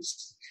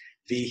roles,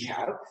 we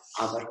have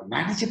our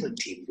manageable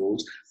team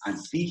roles, and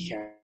we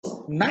have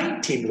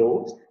 9 team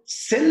roles,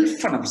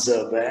 self an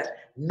observer,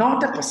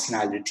 not a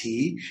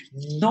personality,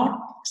 not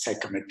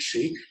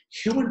psychometry,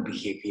 human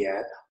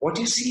behavior, what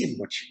you see and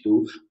what you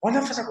do. All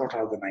of us have got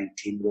all the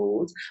 19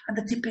 roles, and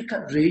the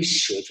typical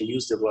ratio, if you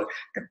use the word,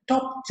 the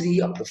top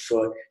 3 are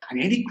preferred. And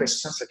any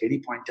questions at any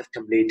point of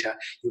time later,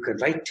 you can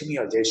write to me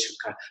or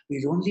Jayashankar.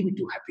 We'll only be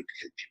too happy to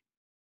help you.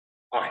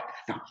 All right,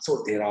 now,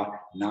 so there are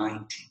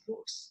 19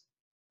 roles.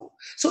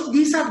 So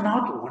these are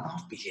not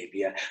one-off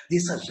behavior,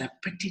 these are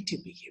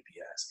repetitive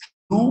behaviors.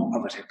 Know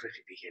our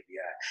repetitive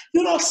behavior.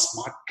 You're all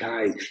smart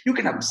guys. You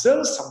can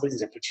observe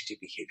somebody's repetitive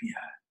behavior.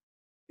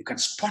 You can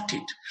spot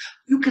it.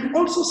 You can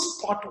also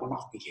spot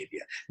one-off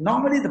behavior.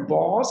 Normally the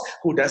boss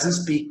who doesn't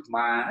speak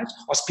much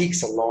or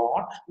speaks a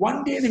lot,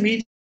 one day they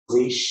meet a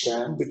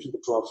conversation between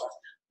the 2 of us.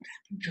 What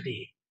happened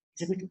today?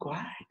 It's a bit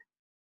quiet.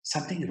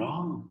 Something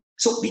wrong.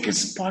 So we can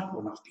spot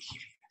one-off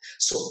behavior.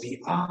 So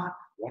we are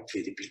what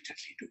we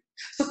repeatedly do.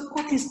 So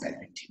what is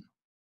BELBIN?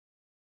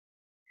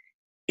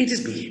 It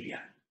is behavior.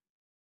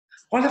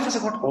 All of us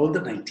have got all the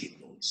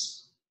 19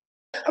 roles.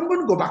 I'm going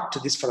to go back to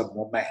this for a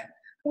moment.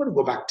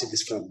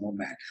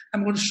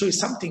 I'm going to show you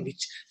something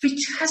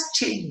which has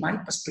changed my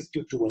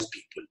perspective towards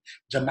people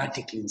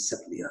dramatically in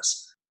several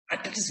years. And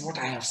that is what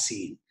I have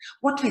seen.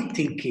 What we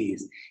think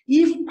is,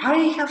 if I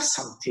have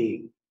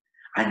something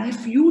and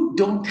if you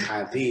don't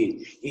have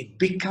it, it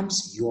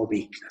becomes your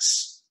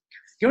weakness.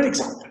 Here an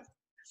example.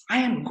 I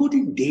am good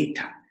in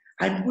data.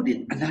 I'm good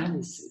in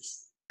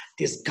analysis.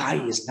 this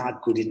guy is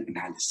not good in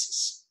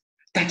analysis.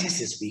 That is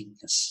his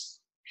weakness.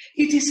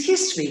 It is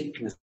his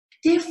weakness.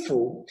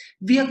 Therefore,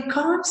 we are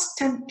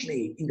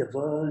constantly in the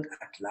world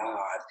at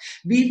large.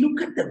 We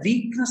look at the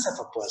weakness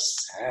of a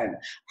person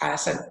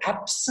as an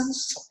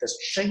absence of the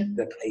strength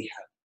that I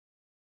have.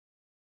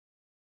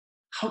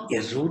 How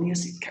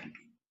erroneous it can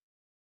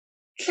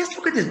be. Let's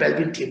look at this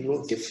BELBIN team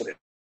role different.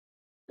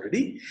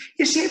 Ready?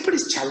 A shaper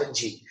is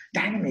challenging,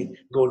 dynamic,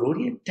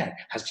 goal-oriented,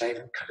 has drive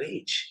and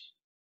courage.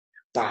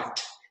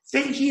 But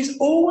when he is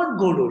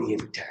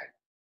over-goal-oriented,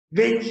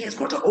 when he has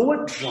got an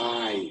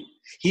overdrive,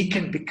 he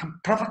can become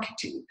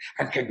provocative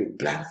and can be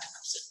blunt to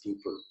upset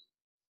people.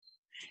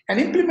 An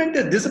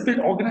implementer,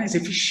 disciplined, organized,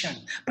 efficient.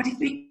 But if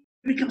he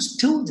becomes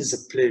too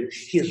disciplined,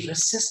 he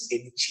resists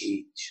any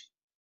change.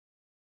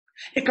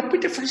 A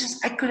computer finishes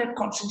accurate,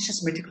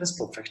 conscientious, meticulous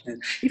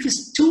perfectionist. If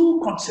he's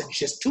too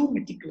conscientious, too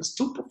meticulous,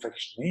 too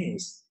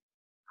perfectionist,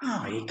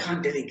 he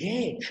can't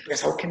delegate,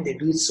 because how can they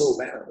do it so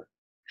well?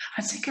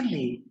 And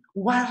secondly,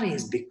 worry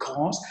is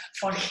because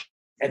for him,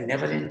 a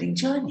never-ending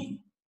journey.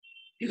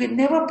 You can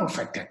never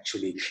perfect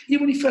actually.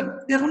 Even if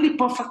they're only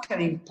perfect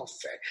and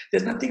imperfect.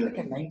 There's nothing like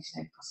a 99%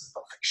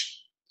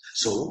 perfection.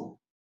 So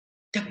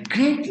the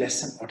great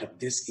lesson out of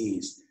this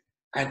is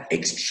an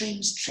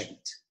extreme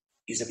strength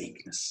is a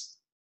weakness.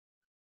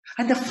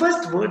 And the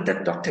first word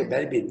that Dr.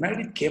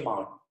 BELBIN came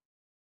out,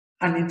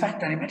 and in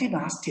fact, I met him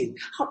and asked him,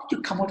 how did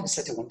you come out with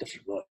such a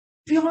wonderful word?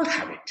 We all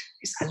have it.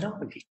 It's a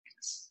lot of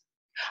weakness.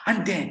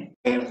 And then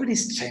every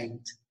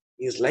strength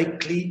is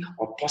likely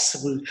or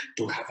possible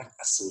to have an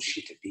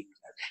associated weakness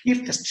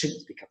if the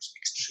strength becomes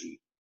extreme.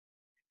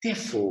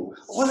 Therefore,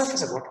 all of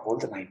us have got all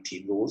the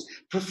 19 roles,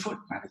 preferred,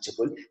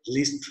 manageable,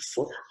 least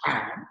preferred,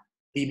 and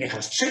we may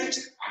have strengths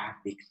and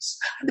weaknesses.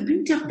 And the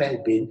beauty of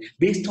BELBIN,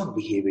 based on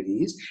behavior,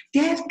 is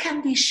there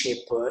can be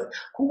shapers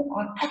who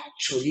are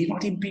actually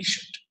not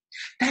impatient.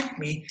 That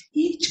means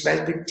each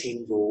BELBIN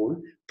team role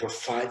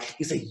profile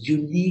is a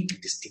unique,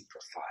 distinct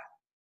profile.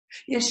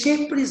 A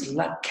shaper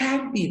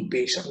can be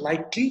impatient,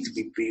 likely to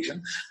be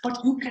patient, but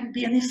you can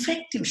be an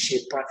effective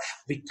shaper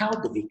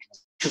without the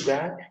weakness.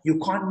 Sugar, you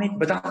can't make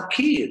badam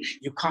kheer,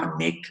 you can't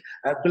make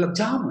gulab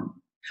jamun.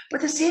 But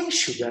the same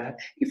sugar,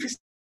 if it's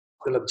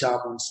gulab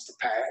jamun's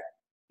prepared,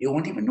 you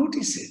won't even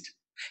notice it.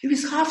 If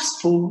it's half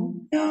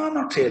spoon, no,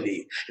 not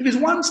really. If it's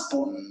 1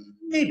 spoon,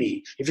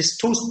 maybe. If it's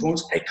 2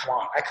 spoons, come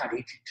on, I can't eat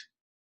it.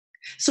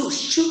 So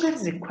sugar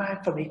is required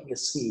for making a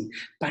sweet,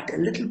 but a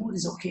little more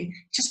is okay.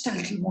 Just a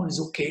little more is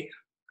okay.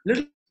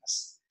 Little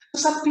less.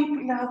 Some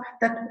people have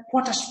that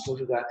quarter spoon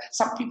sugar.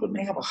 Some people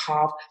may have a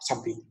half.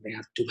 Some people may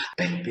have 2.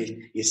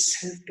 BELBIN is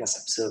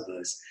self-plus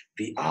observers.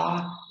 We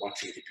are what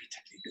we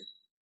repeatedly do.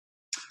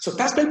 So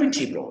that's BELBIN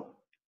team role.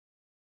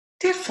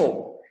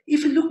 Therefore,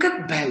 if you look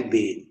at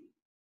BELBIN,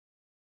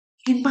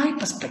 in my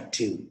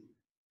perspective,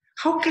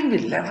 how can we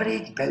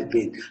leverage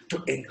BELBIN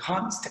to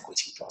enhance the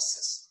coaching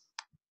process?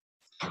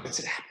 How does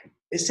it happen?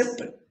 It's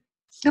simple.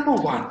 Number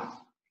 1,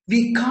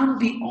 we can't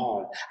be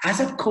all as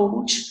a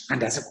coach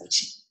and as a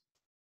coachee.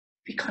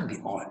 We can't be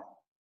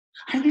all.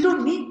 And we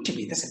don't need to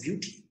be. That's a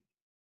beauty.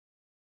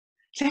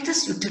 Let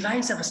us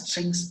utilize our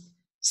strengths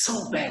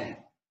so well.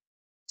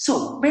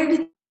 So,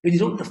 when he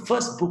wrote the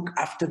first book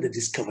after the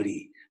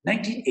discovery,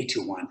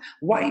 1981,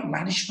 Why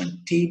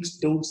Management Teams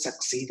Don't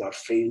Succeed or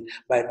Fail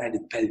by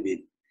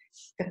BELBIN,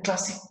 the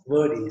classic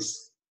word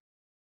is,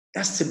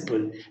 that's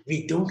simple.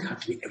 We don't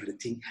have to be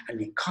everything, and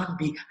we can't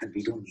be, and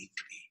we don't need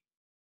to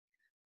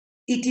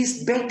be. It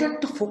is better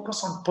to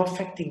focus on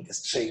perfecting the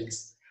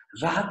strengths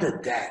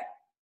rather than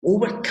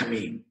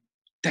overcoming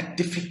that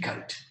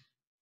difficult,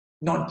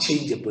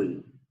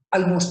 non-changeable,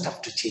 almost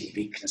tough to change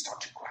weakness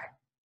not required.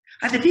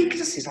 And the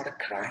weakness is not a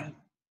crime.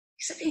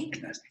 It's a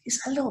weakness.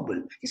 It's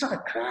allowable. It's not a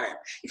crime.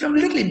 If I'm a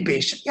little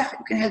impatient, yeah,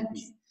 you can help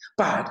me.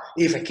 But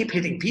if I keep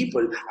hitting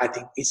people, I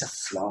think it's a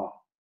flaw.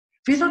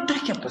 We're not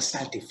talking a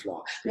personality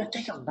flaw. We are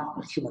talking a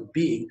normal human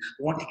being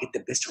who want to get the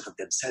best out of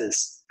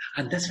themselves.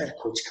 And that's where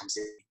a coach comes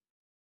in.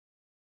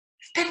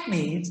 That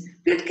means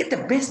we have to get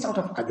the best out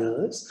of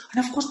others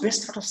and, of course,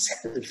 best out of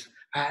self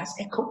as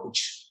a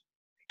coach.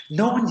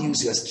 Know and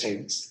use your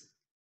strengths,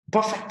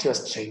 perfect your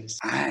strengths,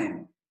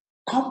 and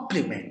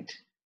complement.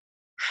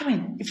 I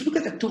mean, if you look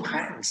at the 2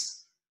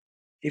 hands,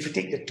 if you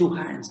take the 2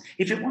 hands,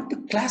 if you want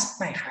to clasp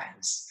my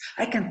hands,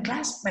 I can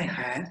clasp my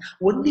hand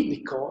only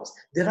because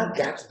there are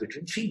gaps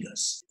between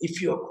fingers.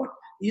 If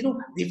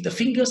if the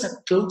fingers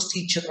are close to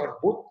each other on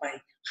both my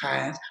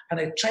hands and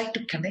I try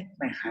to connect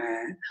my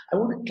hand, I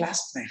want to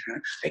clasp my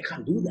hand, I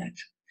can't do that.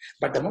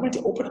 But the moment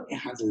I open up my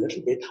hands a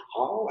little bit,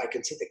 I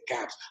can see the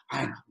gaps,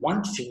 and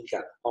 1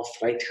 finger of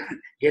right hand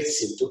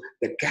gets into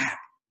the gap,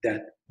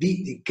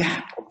 the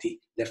gap of the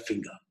left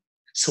finger.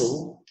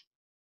 So,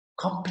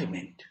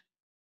 complement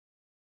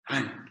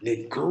and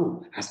let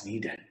go as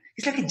needed.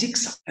 It's like a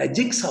jigsaw. A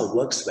jigsaw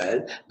works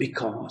well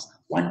because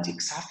 1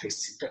 jigsaw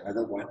fits into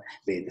another one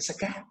where there's a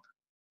gap.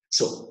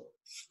 So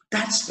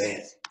that's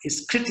where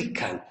it's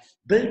critical.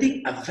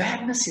 Building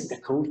awareness in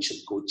the coach and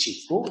coaching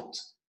both.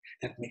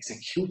 That makes a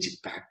huge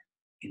impact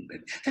in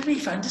BELBIN. That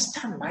means if I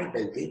understand my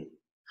BELBIN,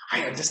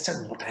 I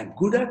understand what I'm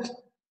good at,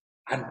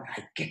 and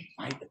I get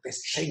the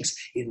best strengths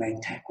in my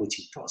entire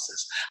coaching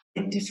process.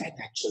 Identify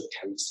natural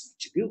talents and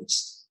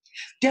attributes.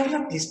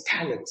 Develop these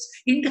talents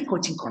in the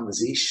coaching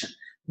conversation.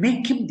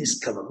 Make him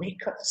discover,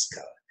 make her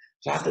discover,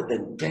 rather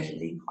than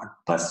dwelling on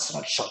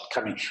personal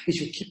shortcoming, which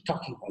we keep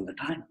talking all the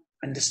time.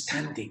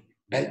 Understanding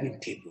BELBIN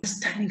table,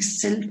 understanding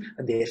self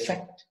and the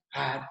effect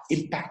and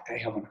impact I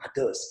have on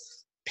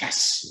others,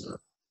 plus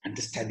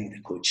understanding the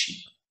coaching.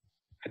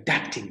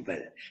 Adapting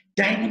well,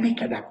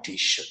 dynamic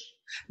adaptation.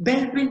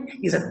 BELBIN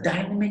is a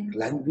dynamic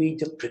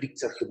language of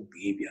predictor human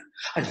behavior,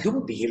 and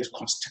human behavior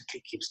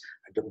constantly keeps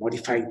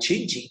modifying,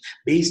 changing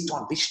based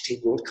on which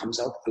table comes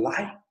out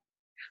alive.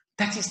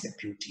 That is the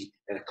beauty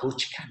that a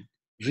coach can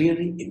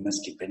really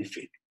immensely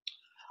benefit.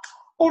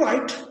 All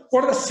right,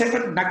 what are the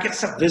 7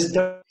 nuggets of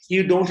wisdom?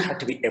 You don't have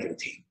to be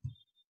everything.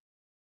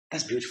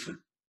 That's beautiful.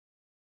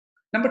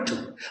 Number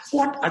 2,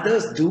 what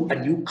others do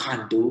and you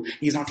can't do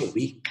is not a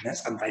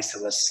weakness, and vice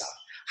versa.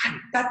 And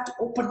that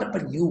opened up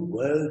a new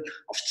world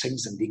of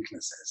strengths and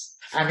weaknesses.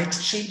 And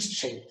extreme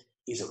strength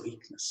is a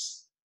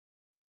weakness.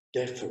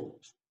 Therefore,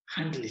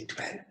 handle it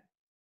well.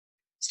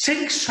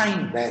 Strengths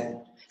shine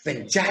well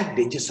when jagged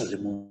edges are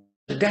removed.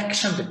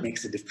 Reduction that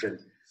makes a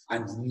difference,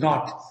 and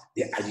not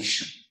the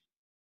addition.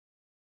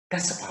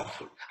 That's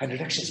powerful. And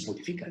reduction is more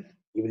difficult,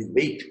 even in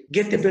weight.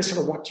 Get the best out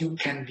of what you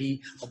can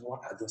be and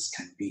what others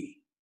can be.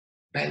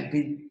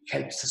 BELBIN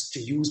helps us to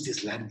use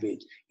this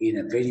language in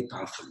a very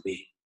powerful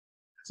way.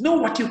 Know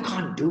what you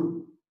can't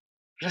do.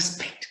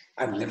 Respect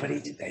and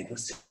leverage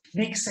diversity.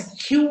 Makes a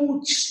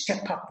huge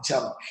step up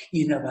jump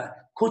in our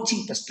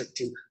coaching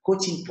perspective,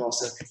 coaching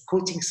process,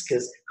 coaching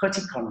skills,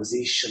 coaching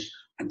conversation,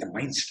 and the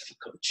mindset of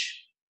a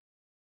coach.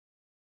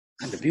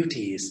 And the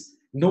beauty is,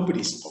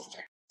 nobody's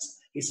perfect.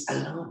 It's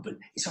allowable.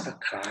 It's not a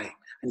crime,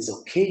 and it's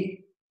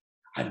okay.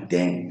 And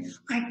then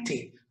I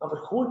think our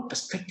whole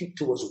perspective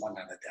towards one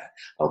another,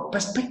 our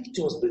perspective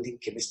towards building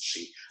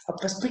chemistry, our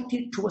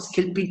perspective towards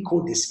helping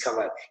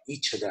co-discover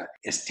each other,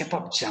 a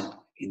step-up jump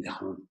in the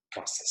whole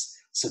process.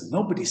 So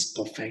nobody's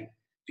perfect.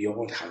 We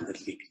all have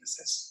the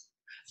weaknesses.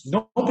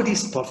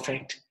 Nobody's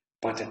perfect,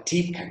 but a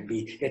team can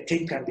be 2,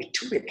 it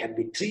can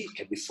be 3, it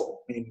can be 4,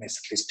 minimum at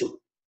least 2.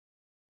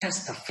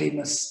 That's the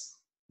famous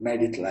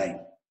Meredith line.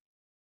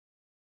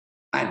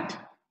 And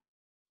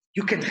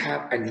you can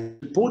have a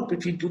report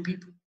between 2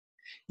 people.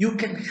 You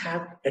can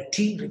have a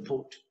team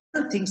report.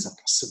 Other things are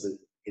possible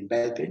in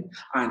BELBIN,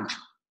 and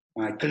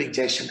my colleague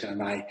Jaishankar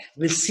and I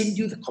will send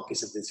you the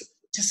copies of this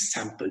report, just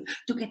sample,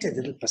 to get a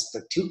little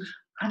perspective.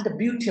 And the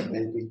beauty of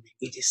BELBIN,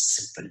 it is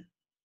simple.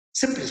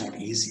 Simple is not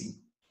easy.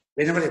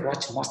 Whenever I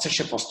watch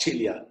MasterChef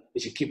Australia,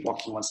 which I keep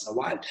watching once in a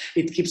while,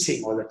 it keeps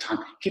saying all the time,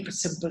 keep it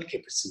simple,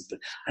 keep it simple.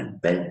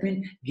 And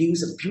BELBIN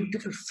gives a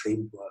beautiful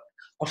framework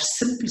of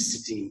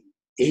simplicity.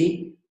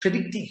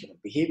 Predicting human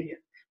behavior,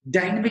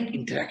 dynamic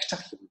interaction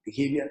of human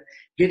behavior,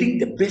 getting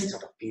the best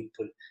out of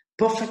people,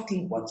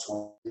 perfecting one's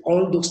own,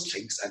 all those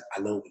strengths and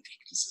allow with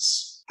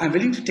weaknesses. I'm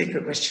willing to take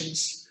your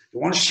questions. If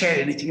you want to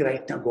share anything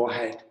right now, go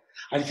ahead.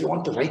 And if you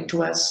want to write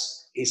to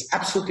us, it's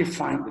absolutely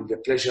fine. It will be a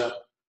pleasure.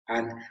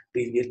 And it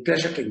will be a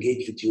pleasure to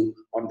engage with you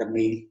on the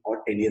mail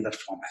or any other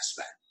form as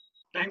well.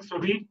 Thanks,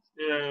 Ravi.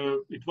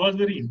 It was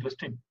very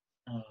interesting.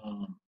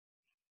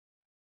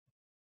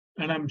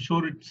 And I'm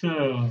sure it's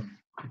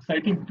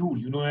exciting tool,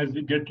 as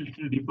we get a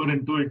little deeper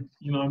into it,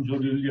 I'm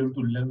sure you'll be able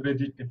to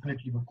leverage it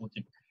definitely for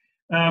coaching.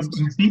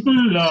 People,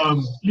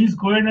 please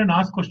go ahead and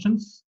ask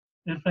questions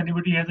if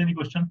anybody has any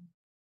question.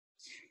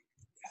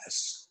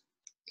 Yes.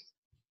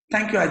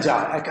 Thank you,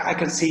 Ajay. I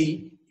can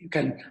see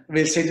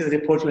we'll send you the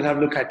report, we'll have a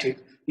look at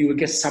it. You will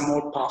get some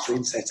more powerful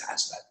insights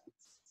as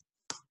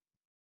well.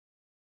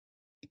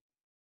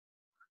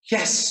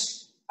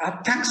 Yes.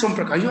 Thanks, Om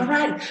Prakash. You're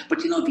right.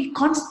 But we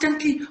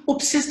constantly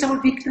obsessed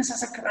our weakness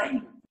as a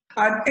crime.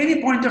 At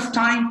any point of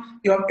time,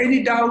 you have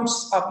any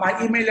doubts, my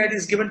email ID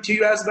is given to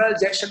you as well.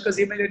 Jaishankar's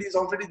email ID is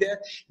already there.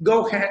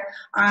 Go ahead,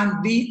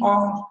 and we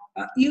are,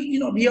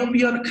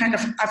 we are a kind of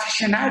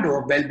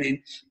aficionado of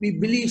BELBIN. We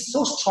believe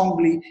so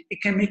strongly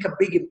it can make a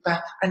big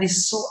impact, and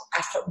it's so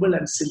affable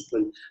and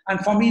simple.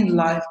 And for me in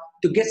life,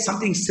 to get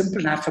something simple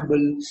and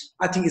affable,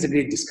 I think is a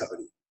great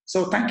discovery.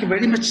 So thank you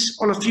very much,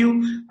 all of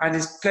you, and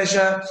it's a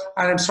pleasure.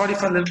 And I'm sorry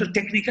for a little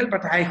technical,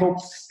 but I hope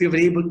we were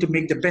able to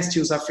make the best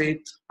use of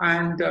it.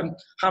 And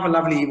have a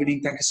lovely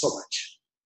evening. Thank you so much.